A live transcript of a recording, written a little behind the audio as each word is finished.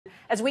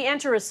As we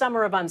enter a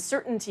summer of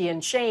uncertainty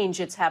and change,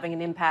 it's having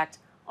an impact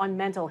on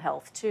mental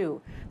health,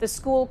 too. The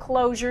school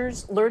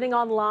closures, learning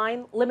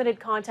online, limited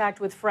contact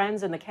with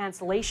friends, and the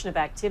cancellation of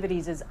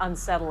activities is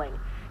unsettling.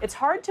 It's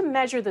hard to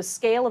measure the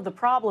scale of the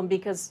problem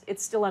because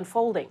it's still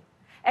unfolding.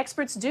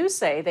 Experts do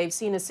say they've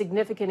seen a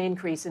significant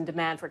increase in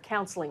demand for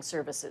counseling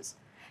services.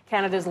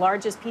 Canada's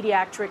largest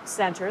pediatric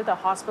centre, the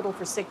Hospital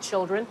for Sick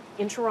Children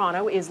in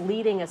Toronto, is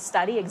leading a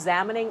study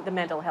examining the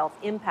mental health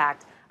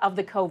impact of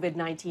the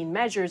COVID-19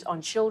 measures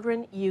on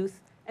children,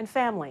 youth, and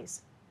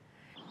families.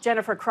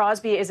 Jennifer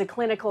Crosbie is a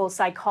clinical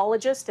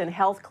psychologist and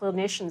health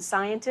clinician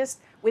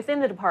scientist within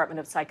the Department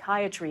of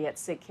Psychiatry at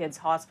Sick Kids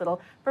Hospital.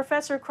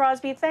 Professor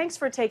Crosbie, thanks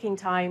for taking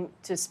time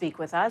to speak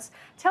with us.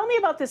 Tell me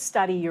about this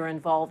study you're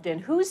involved in.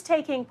 Who's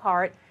taking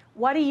part?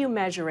 What are you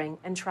measuring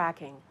and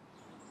tracking?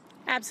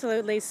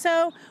 Absolutely.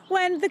 So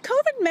when the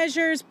COVID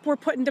measures were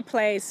put into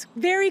place,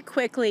 very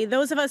quickly,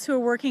 those of us who are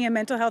working in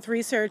mental health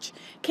research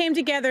came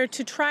together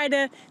to try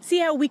to see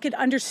how we could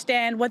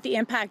understand what the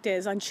impact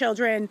is on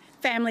children,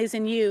 families,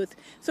 and youth.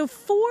 So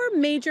 4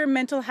 major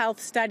mental health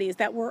studies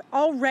that were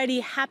already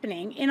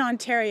happening in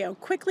Ontario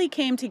quickly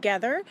came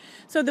together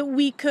so that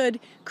we could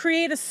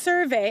create a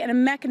survey and a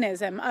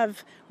mechanism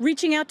of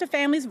reaching out to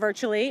families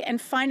virtually and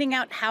finding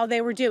out how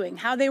they were doing,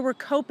 how they were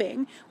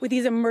coping with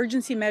these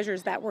emergency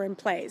measures that were in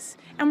place.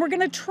 And we're going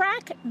to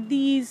track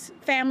these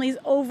families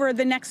over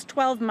the next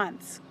 12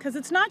 months, because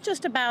it's not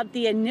just about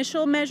the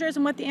initial measures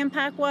and what the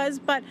impact was,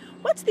 but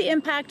what's the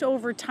impact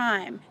over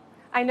time.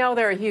 I know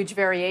there are huge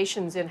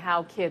variations in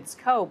how kids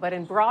cope, but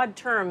in broad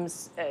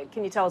terms,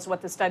 can you tell us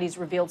what the studies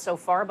revealed so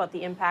far about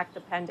the impact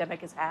the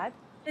pandemic has had?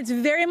 It's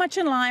very much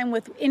in line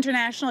with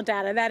international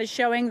data that is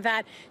showing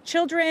that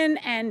children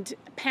and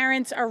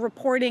parents are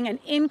reporting an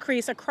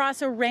increase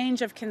across a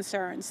range of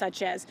concerns,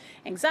 such as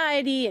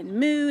anxiety and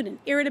mood and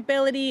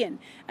irritability and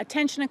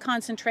attention and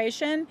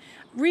concentration.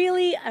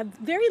 Really, a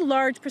very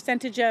large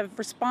percentage of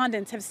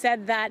respondents have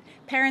said that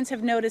parents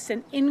have noticed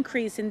an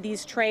increase in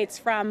these traits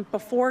from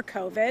before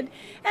COVID,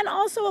 and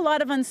also a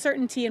lot of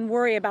uncertainty and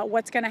worry about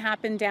what's going to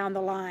happen down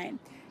the line.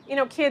 You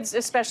know, kids,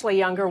 especially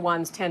younger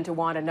ones, tend to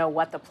want to know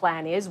what the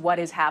plan is, what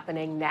is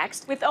happening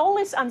next. With all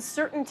this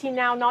uncertainty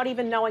now, not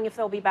even knowing if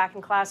they'll be back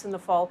in class in the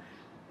fall,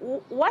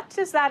 what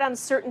does that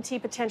uncertainty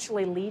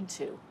potentially lead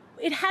to?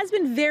 It has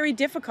been very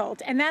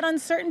difficult, and that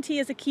uncertainty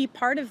is a key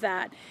part of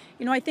that.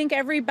 You know, I think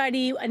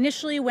everybody,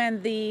 initially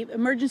when the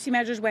emergency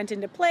measures went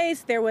into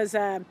place, there was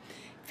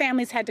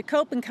families had to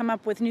cope and come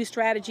up with new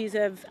strategies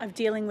of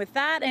dealing with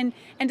that. And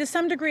to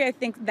some degree, I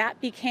think that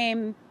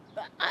became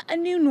a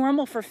new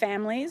normal for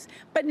families.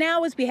 But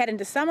now as we head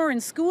into summer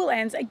and school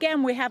ends,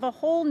 again, we have a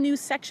whole new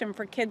section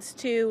for kids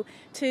to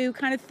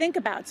kind of think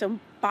about. So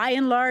by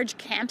and large,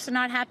 camps are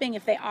not happening.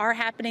 If they are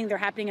happening, they're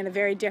happening in a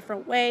very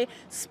different way.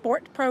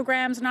 Sport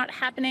programs not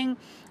happening.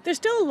 There's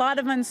still a lot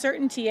of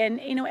uncertainty, and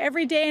you know,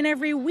 every day and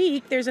every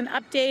week there's an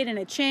update and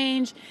a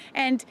change,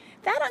 and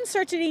that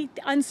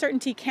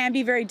uncertainty can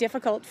be very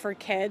difficult for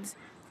kids.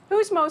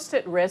 Who's most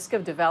at risk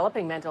of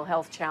developing mental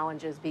health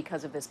challenges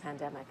because of this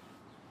pandemic?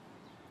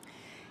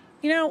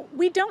 You know,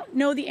 we don't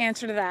know the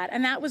answer to that,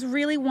 and that was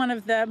really one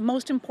of the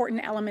most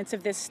important elements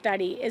of this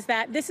study, is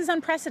that this is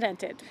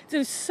unprecedented.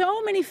 There's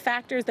so many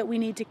factors that we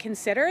need to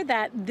consider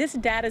that this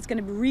data is going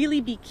to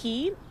really be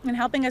key in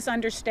helping us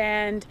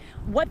understand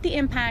what the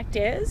impact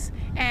is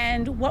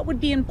and what would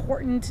be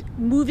important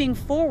moving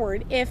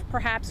forward if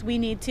perhaps we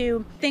need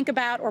to think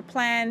about or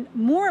plan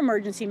more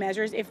emergency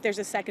measures if there's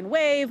a second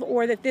wave,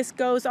 or that this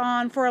goes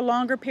on for a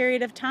longer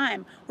period of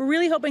time. We're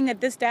really hoping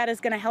that this data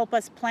is going to help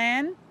us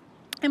plan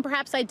and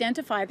perhaps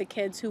identify the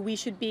kids who we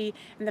should be,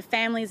 and the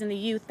families and the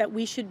youth that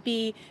we should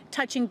be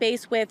touching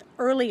base with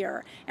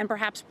earlier, and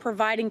perhaps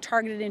providing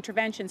targeted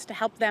interventions to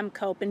help them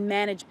cope and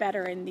manage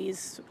better in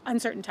these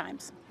uncertain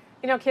times.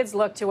 You know, kids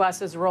look to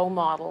us as role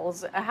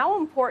models. How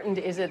important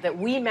is it that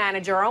we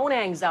manage our own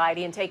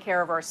anxiety and take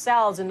care of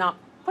ourselves and not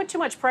put too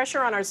much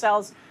pressure on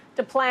ourselves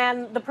to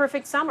plan the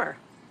perfect summer?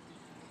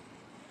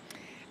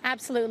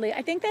 Absolutely.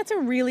 I think that's a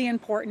really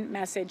important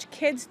message.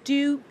 Kids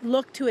do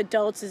look to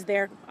adults as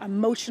their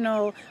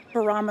emotional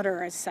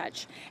barometer as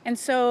such. And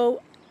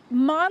so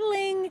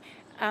modeling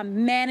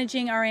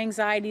managing our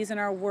anxieties and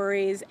our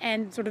worries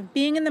and sort of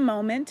being in the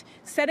moment,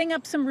 setting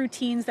up some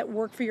routines that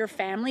work for your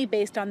family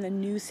based on the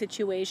new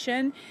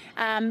situation,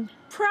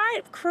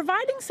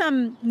 providing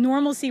some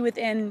normalcy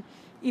within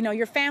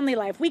your family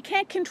life. We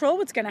can't control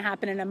what's going to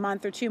happen in a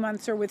month or 2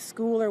 months or with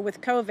school or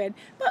with COVID,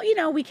 but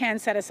we can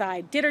set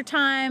aside dinner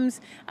times,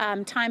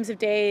 times of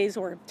days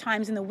or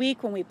times in the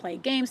week when we play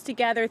games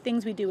together,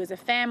 things we do as a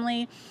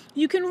family.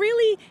 You can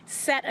really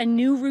set a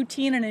new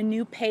routine and a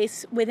new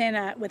pace with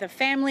a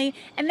family,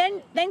 and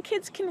then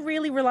kids can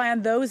really rely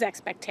on those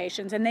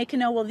expectations, and they can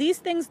know, well, these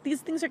things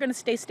are going to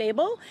stay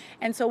stable,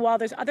 and so while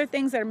there's other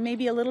things that are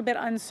maybe a little bit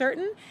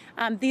uncertain,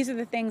 these are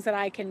the things that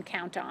I can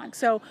count on.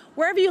 So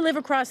wherever you live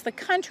across the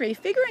country,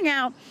 figuring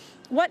out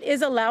what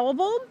is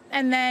allowable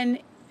and then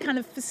kind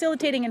of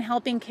facilitating and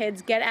helping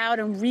kids get out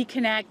and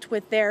reconnect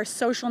with their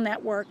social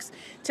networks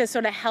to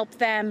sort of help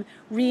them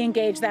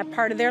re-engage that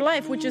part of their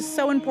life, which is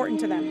so important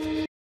to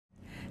them.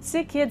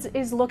 Sick Kids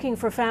is looking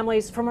for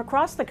families from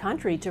across the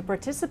country to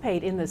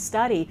participate in the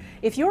study.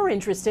 If you're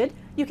interested,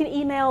 you can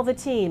email the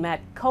team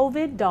at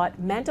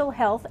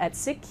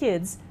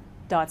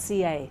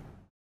covid.mentalhealth@sickkids.ca.